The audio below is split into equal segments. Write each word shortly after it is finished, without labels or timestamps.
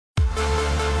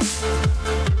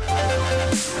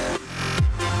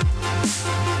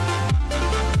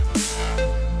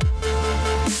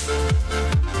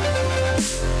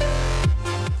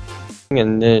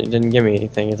and it didn't give me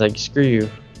anything. It's like, screw you.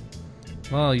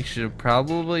 Well, you should have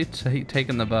probably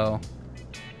taken the bow.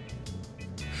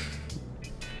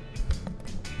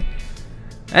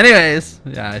 Anyways,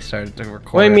 yeah, I started to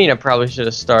record. What do you mean I probably should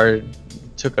have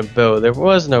took a bow? There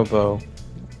was no bow.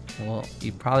 Well,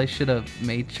 you probably should have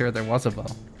made sure there was a bow.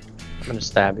 I'm gonna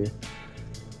stab you.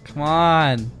 Come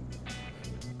on.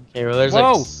 Okay, well there's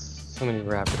Whoa. like so many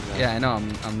rapids now. Yeah, I know.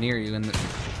 I'm near you, and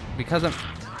because I'm.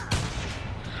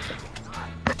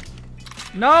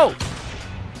 No.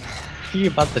 You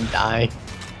about to die.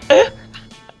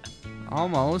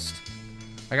 Almost.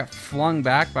 I got flung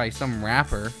back by some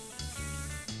rapper.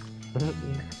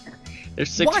 There's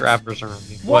 6 What? rappers around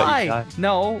me. Why? What,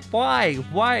 No. Why?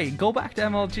 Why? Go back to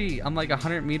MLG. I'm like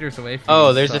 100 meters away from oh,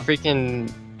 you, there's so. a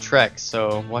freaking trek,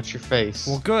 so watch your face.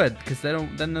 Well, good, because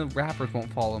then the rappers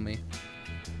won't follow me.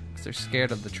 Because they're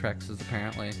scared of the treks,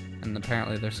 apparently. And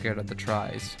apparently they're scared of the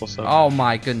tries. Also. Oh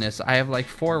my goodness, I have like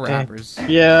 4 rappers.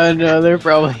 Yeah, no, they're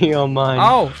probably on mine.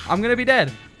 Oh, I'm gonna be dead.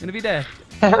 I'm gonna be dead.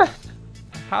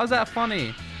 How's that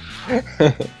funny?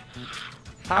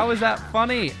 How is that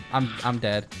funny? I'm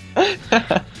dead.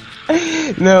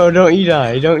 No, don't you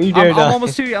die. Don't you dare die. I'm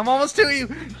almost to you. I'm almost to you.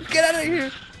 Get out of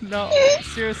here. No,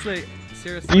 seriously.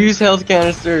 Seriously. Use health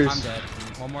canisters. I'm dead.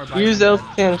 One more bite. Use health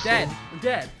canisters. Dead. I'm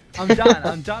dead. I'm done.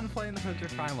 I'm done playing the Hunter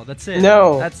Primal. That's it.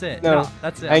 No. That's it. No.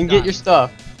 That's it. I can get your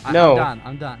stuff. No. I'm done.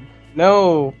 I'm done.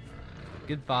 No.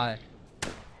 Goodbye.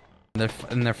 They're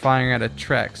firing at a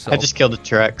trek. So I just killed the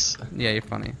treks. yeah, you're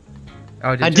funny.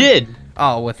 Oh, did I you? did.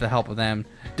 Oh, with the help of them.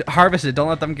 Harvest it. Don't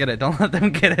let them get it. Don't let them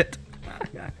get it.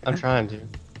 I'm trying to.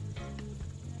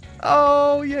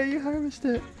 Oh yeah, you harvest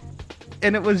it,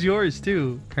 and it was yours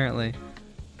too. Apparently,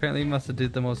 you must have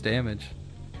did the most damage.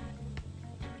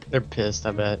 They're pissed,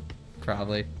 I bet.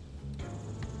 Probably.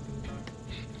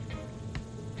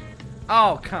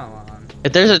 Oh come on.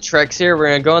 If there's a Trex here, we're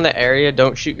gonna go in the area.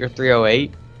 Don't shoot your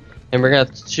 308, and we're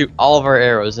gonna shoot all of our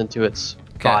arrows into its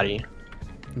body.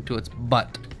 Into its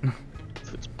butt.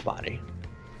 Into its body.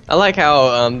 I like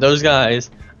how those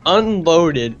guys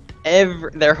unloaded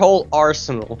their whole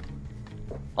arsenal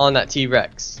on that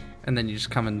T-Rex. And then you just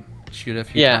come and shoot a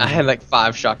few. Yeah, times. I had like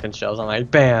 5 shotgun shells. I'm like,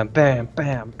 bam, bam,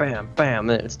 bam, bam, bam,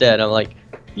 and it's dead. I'm like,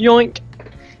 yoink.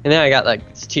 And then I got like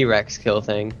this T-Rex kill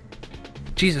thing.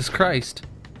 Jesus Christ.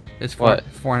 It's What?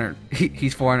 400.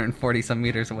 He's 440 some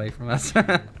meters away from us.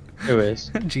 Who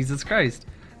is? Jesus Christ.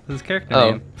 That's his character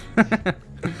Oh. name.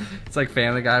 It's like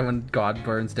Family Guy when God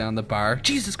burns down the bar.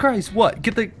 Jesus Christ, what?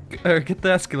 Get the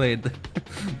Escalade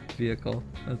vehicle.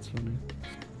 That's funny.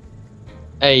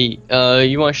 Hey,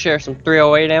 you want to share some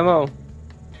 308 ammo?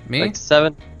 Me? Like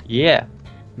 7? Yeah.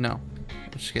 No.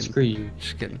 Just kidding. Screw you.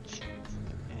 Just kidding.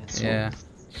 Asshole. Yeah.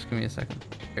 Just give me a second.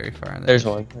 Very far in there. There's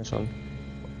one. There's one.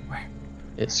 Where?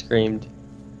 It screamed.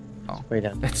 Oh. It's way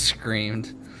down. It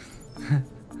screamed.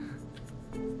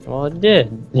 Well, it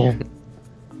did. Yeah.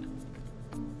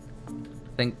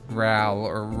 I think growl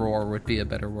or roar would be a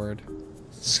better word.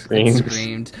 Screamed. It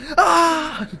screamed.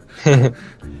 Ah!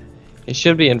 It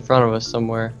should be in front of us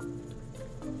somewhere.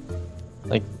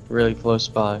 Like, really close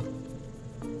by.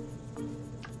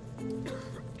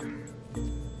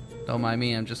 Don't mind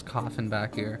me, I'm just coughing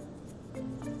back here.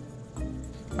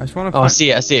 I just want to Oh, I find...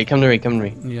 see it. I see it. Come to me. Come to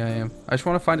me. Yeah, I am. I just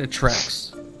want to find a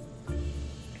Trex.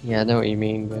 Yeah, I know what you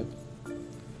mean, but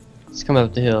it's coming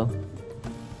up the hill.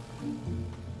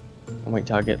 I'll wait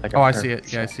till I get like a Oh, I perfect see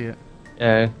it. Yeah, I shot. see it.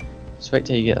 Yeah. Just wait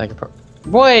till you get like a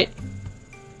Wait!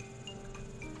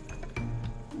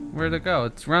 Where'd it go?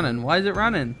 It's running. Why is it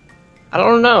running? I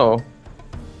don't know.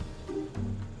 That's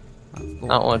I cool.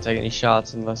 don't want to take any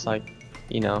shots unless, like,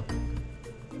 you know.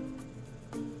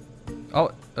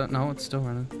 Oh, no, it's still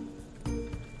running.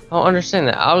 I don't understand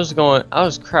that. I was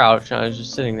crouched and I was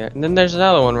just sitting there. And then there's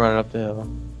another one running up the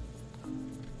hill.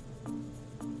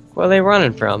 Where are they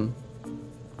running from?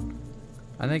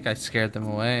 I think I scared them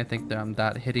away. I think I'm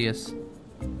that hideous.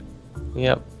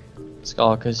 Yep. It's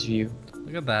all because of you.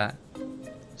 Look at that.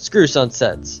 Screw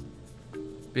sunsets.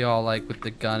 Be all like with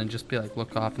the gun and just be like,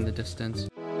 look off in the distance.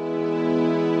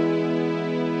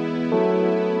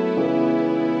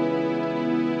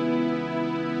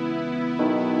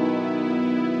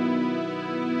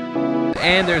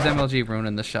 And there's MLG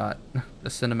ruining the shot. The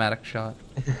cinematic shot.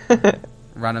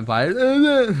 Running by.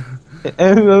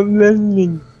 I'm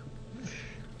listening.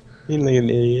 You look an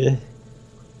idiot.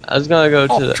 I was gonna go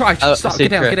to the. Try. I Stop. see Get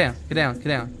down. Trek. Get down. Get down. Get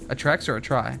down. A Trex or a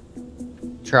try?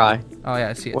 Try. Oh yeah,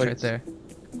 I see it Wait. right there.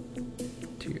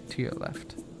 To your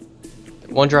left.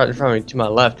 One's right in front of me to my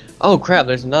left. Oh crap!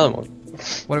 There's another one.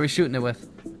 What are we shooting it with?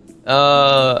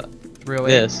 308.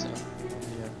 This.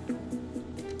 Yeah.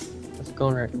 It's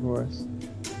going right for us.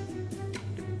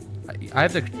 I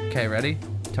have the. Okay, ready?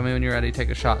 Tell me when you're ready. Take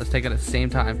a shot. Let's take it at the same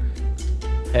time.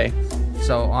 Okay.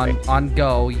 So on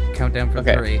go, you count down from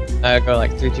 3. Go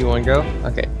like 3, 2, 1, go.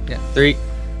 Okay. Yeah. 3.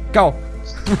 Go.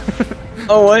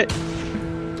 Oh what?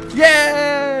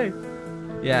 Yay!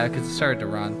 Yeah, because it started to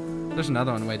run. There's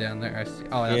another one way down there. I see.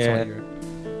 Oh, that's Yeah. one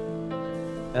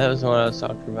you're. That was the one I was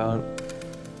talking about.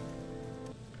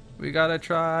 We gotta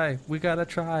try. We gotta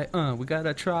try. We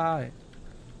gotta try.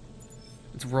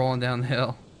 It's rolling down the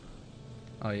hill.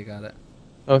 Oh, you got it.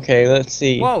 Okay, let's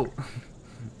see. Whoa!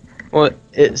 Well,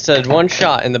 it said 1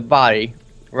 shot in the body,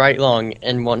 right lung,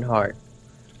 and 1 heart.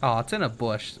 Oh, it's in a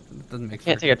bush. It doesn't make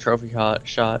Can't sense. take a trophy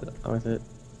shot with it.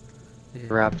 Yeah.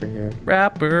 Raptor here.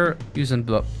 Rapper. Using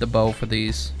the bow for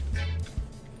these.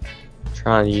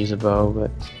 Trying to use a bow,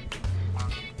 but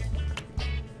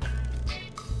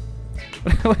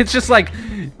It's just like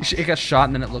it got shot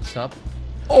and then it looks up.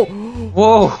 Oh!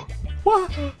 whoa!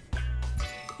 What?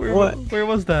 What? Where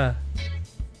was that?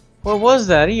 What was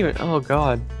that even? Oh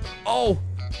god! Oh!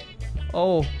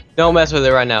 Oh! Don't mess with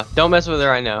it right now. Don't mess with it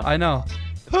right now. I know.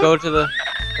 Let's go to the.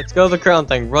 Let's go to the crown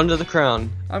thing. Run to the crown.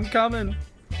 I'm coming.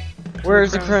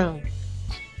 Where's the crown?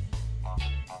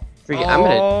 Freaking, I'm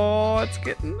gonna. Oh, it's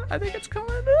getting. I think it's coming.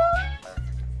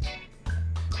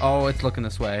 Oh, it's looking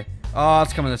this way. Oh,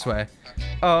 it's coming this way.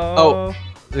 Oh.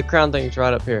 The crown thing's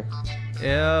right up here.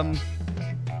 Yeah.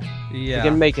 You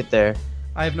can make it there.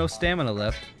 I have no stamina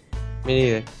left. Me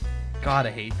neither. God,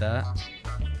 I hate that.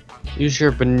 Use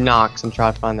your binocs and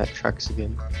try to find that Trex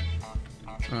again.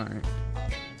 Alright.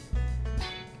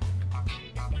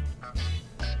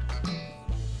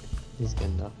 He's good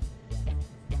enough.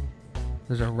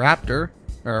 There's a raptor.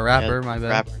 Or a rapper, my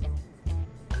bad. Rapper.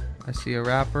 I see a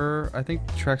rapper. I think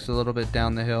the Trek's a little bit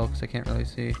down the hill because I can't really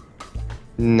see.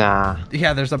 Nah.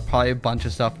 Yeah, there's probably a bunch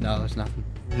of stuff. No, there's nothing.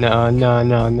 No,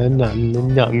 man.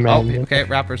 Oh, okay,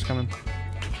 rapper's coming.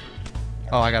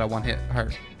 Oh, I got a 1-hit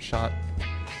heart shot.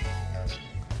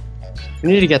 We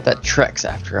need to get that Trex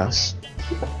after us.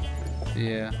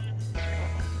 Yeah.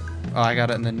 Oh, I got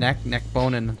it in the neck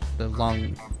bone, and the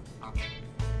lung.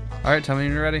 Alright, tell me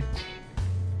when you're ready.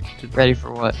 Ready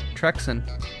for what? Trexin.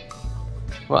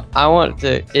 Well, I want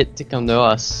it to come to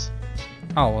us.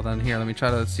 Oh, well then here, let me try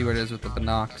to see where it is with the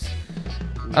binocs.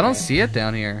 I don't see it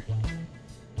down here.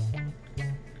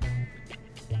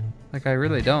 Like, I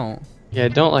really don't. Yeah,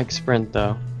 don't like sprint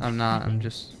though. I'm not, I'm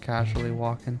just casually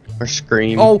walking. Or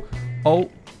scream. Oh!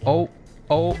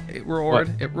 It roared,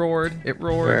 What? it roared, it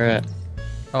roared. Where at?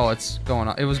 Oh, it's going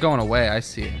on. It was going away, I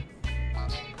see it.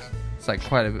 It's like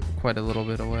quite a little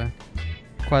bit away.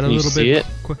 Quite a Can you little see bit.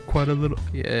 it? Quite a little.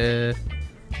 Yeah.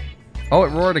 Oh, it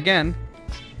roared again.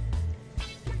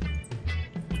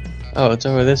 Oh, it's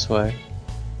over this way.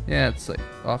 Yeah, it's like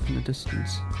off in the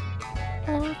distance.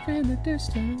 Off in the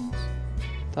distance.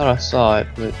 Thought I saw it,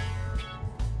 but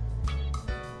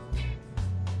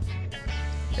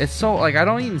It's so like I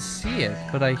don't even see it,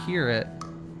 but I hear it.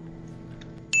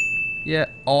 Yeah.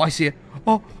 Oh, I see it.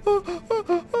 Oh.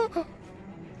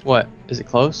 what? Is it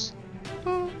close?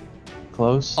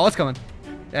 Close? Oh, it's coming.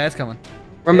 Yeah, it's coming.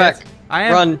 Run Yeah, back. I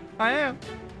am. Run. I am.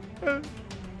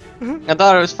 I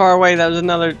thought it was far away. That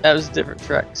was different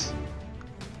Trex.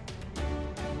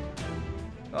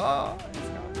 Oh, it's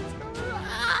coming.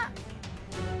 Ah.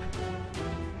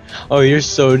 Oh, you're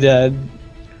so dead.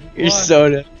 You're What? so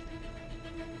dead.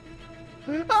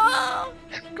 Oh,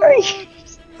 Run.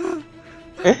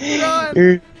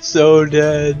 You're so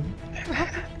dead.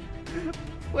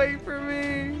 wait for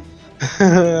me.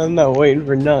 I'm not waiting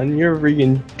for none. You're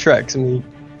freaking Trex me.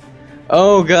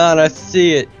 Oh god, I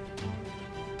see it.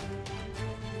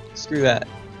 Screw that.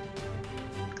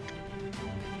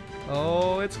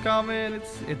 Oh, it's coming.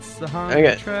 It's the Honda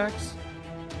Okay. tracks.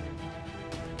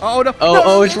 Oh no! Oh, no, oh,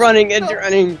 no, it's no, running, no. it's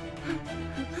running.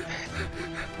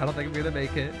 I don't think I'm gonna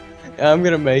make it. I'm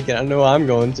gonna make it. I know I'm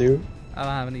going to. I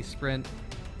don't have any sprint.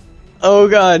 Oh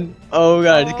god. Oh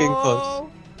god, it's getting close.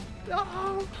 No.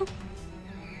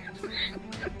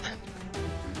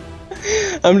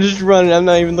 I'm just running. I'm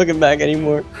not even looking back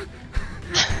anymore.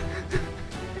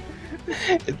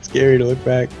 It's scary to look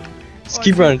back. Just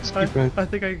keep running. Just keep running. I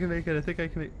think I can make it. I think I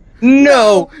can make.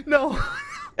 No. No.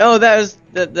 Oh, that was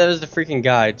the freaking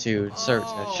guy too. Server's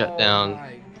gonna shut down. Oh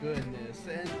my goodness.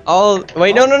 And All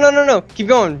wait, no. Keep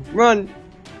going. Run.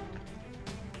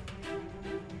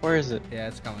 Where is it? yeah,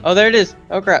 it's coming. Oh, there it is.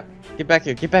 Oh crap. Get back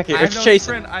here. Get back here. I have It's no chasing.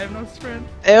 sprint. I have no sprint.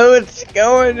 Oh, it's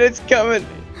going. It's coming.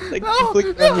 Like No, keep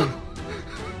looking no. at me.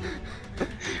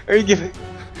 Hurry, get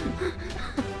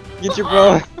your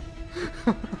bow.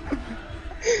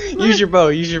 Use your bow.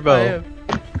 Use your I bow. am.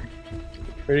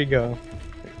 Where'd he go?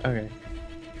 Okay.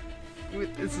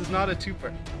 This is not a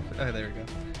two-part. Oh, there we go.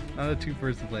 Not a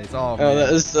 2-person place. Oh, Oh, man.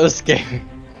 that was so scary.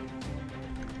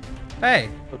 Hey!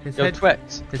 His Yo, head,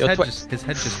 Twix. his Yo, head Twix. just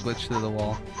glitched through the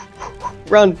wall.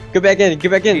 Run! Get back in! Get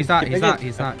back in! He's not Get back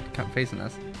in. facing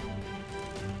us.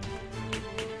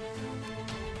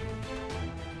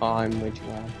 Oh, I'm way too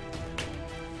loud.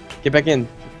 Get back in.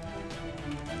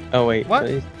 Oh wait. What?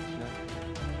 Please.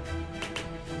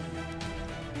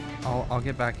 I'll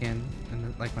get back in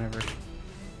and like whenever.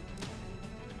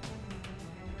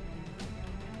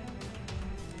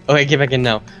 Okay, get back in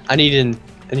now. I need.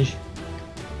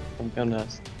 I'm going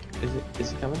nuts.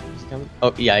 Is he coming? Is he coming?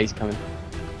 Oh yeah, he's coming.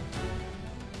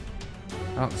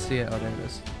 I don't see it. Oh, there it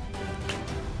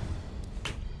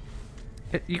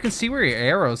is. You can see where your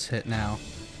arrows hit now.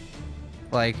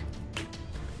 Like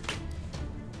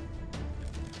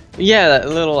Yeah, that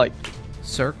little like.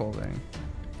 circle thing.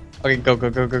 Okay, go, go,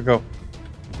 go, go, go.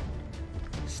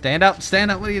 Stand up!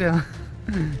 Stand up! What are you doing?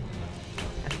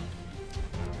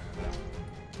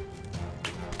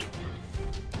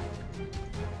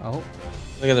 Oh.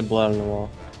 Look at the blood on the wall.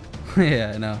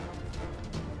 Yeah, I know.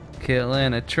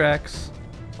 Killing attracts.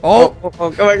 Oh!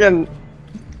 Oh, go back in.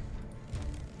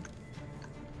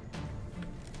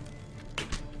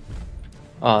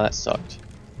 Oh, that sucked. Do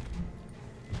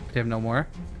you have no more?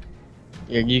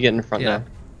 You get in the front Yeah. now.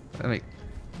 Let me.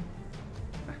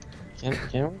 Can we?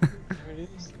 Can we do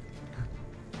this?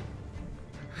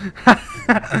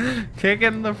 Can't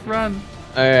get in the front.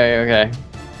 Okay, okay.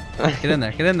 Get in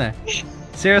there. Get in there.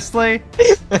 Seriously?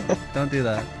 Don't do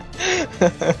that.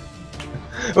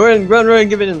 Run,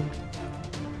 give it in.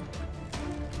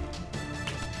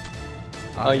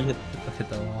 Oh, you hit. hit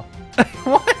the wall.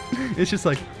 What? It's just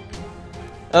like.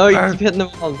 Oh, you keep hitting the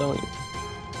wall, don't you?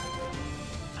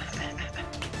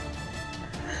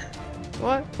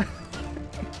 What?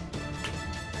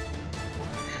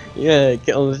 Yeah,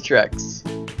 get on the tracks.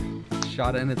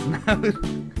 Shot it in its mouth.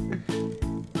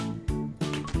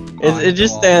 It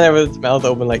just standing there with its mouth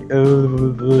open like.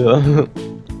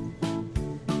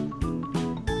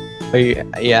 Are you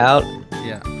out?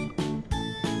 Yeah.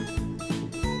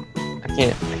 I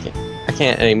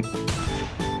can't aim.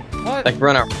 What? Like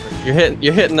run out. You're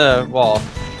hitting the wall.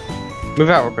 Move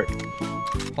out real quick.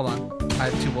 Hold on. I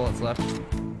have 2 bullets left.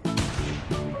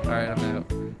 Alright, I'm out.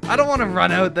 I don't want to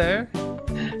run out there.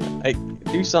 Like,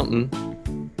 do something.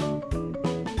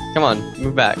 Come on,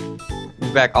 move back.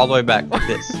 Move back all the way back like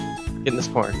this. Get in this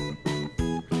corner. There.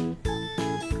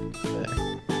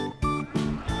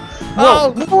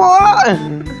 Oh! What?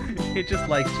 It just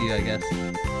likes you, I guess.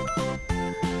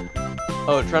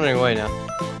 Oh, it's running away now.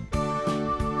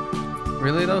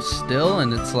 Really though, still,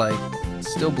 and it's like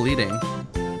still bleeding.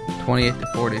 28 to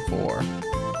 44.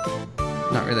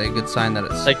 Not really a good sign that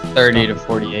It's like 30 to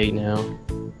 48 now.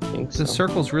 I think so. The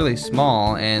circle's really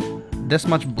small, and this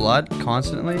much blood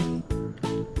constantly.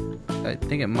 I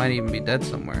think it might even be dead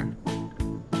somewhere.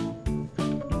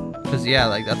 Cause yeah,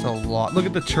 like that's a lot. Look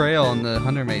at the trail on the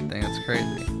Hunter mate thing. That's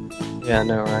crazy. Yeah, I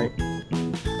know, right?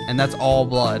 And that's all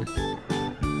blood.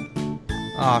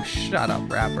 Oh, shut up,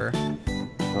 rapper.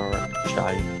 Alright,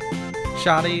 shoddy.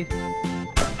 Shoddy.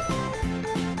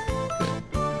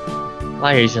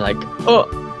 Like he's like, oh,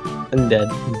 I'm dead.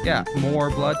 Yeah, more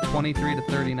blood. 23 to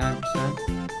 39%.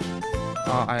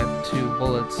 Oh, I have 2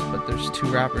 bullets, but there's 2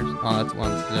 rappers. Oh, that's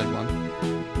one's the dead one.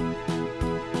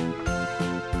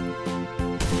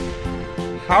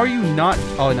 How are you not?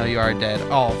 Oh no, you are dead.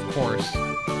 Oh, of course.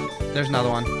 There's another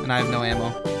one, and I have no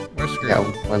ammo. We're screwed.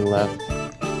 Got one left.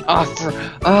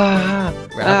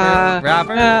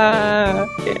 Rapper.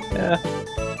 Yeah.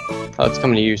 Oh, it's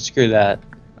coming to you. Screw that.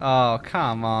 Oh,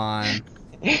 come on.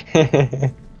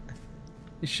 You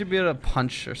should be able to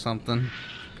punch or something.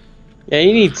 Yeah,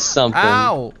 you need something.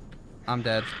 Ow! I'm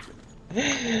dead.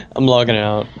 I'm logging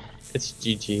out. It's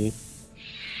GG.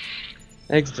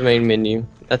 Exit the main menu.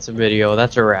 That's a video.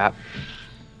 That's a wrap.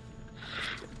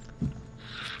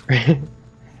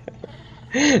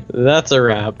 That's a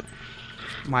wrap.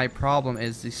 My problem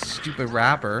is this stupid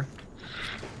rapper.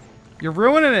 You're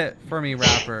ruining it for me,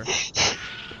 rapper.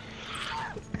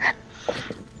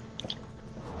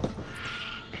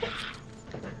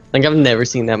 Like, I've never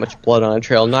seen that much blood on a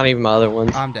trail. Not even my other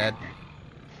ones. I'm dead.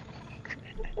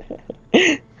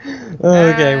 Okay.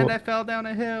 And Well, I fell down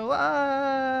a hill.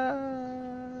 Ah.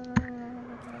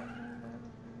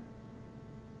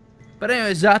 But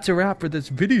anyways, that's a wrap for this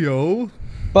video.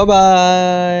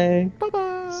 bye-bye.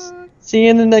 Bye-bye. See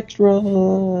you in the next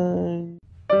run.